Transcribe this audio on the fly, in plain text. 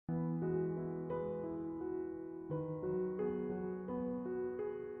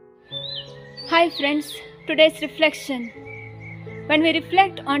Hi friends, today's reflection. When we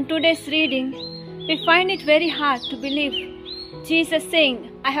reflect on today's reading, we find it very hard to believe Jesus saying,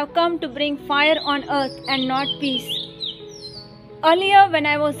 I have come to bring fire on earth and not peace. Earlier when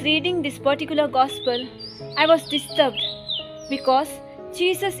I was reading this particular gospel, I was disturbed because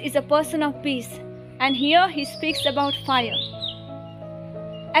Jesus is a person of peace and here he speaks about fire.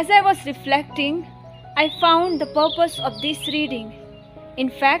 As I was reflecting, I found the purpose of this reading. In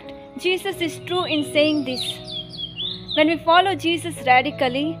fact, Jesus is true in saying this. When we follow Jesus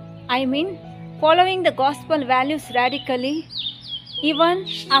radically, I mean following the gospel values radically, even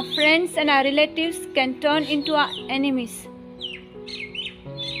our friends and our relatives can turn into our enemies.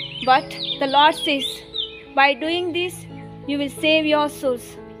 But the Lord says, by doing this, you will save your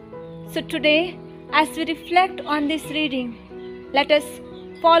souls. So today, as we reflect on this reading, let us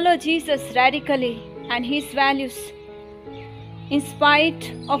follow Jesus radically and his values, in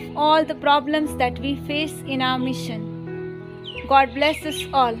spite of all the problems that we face in our mission. God bless us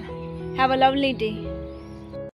all. Have a lovely day.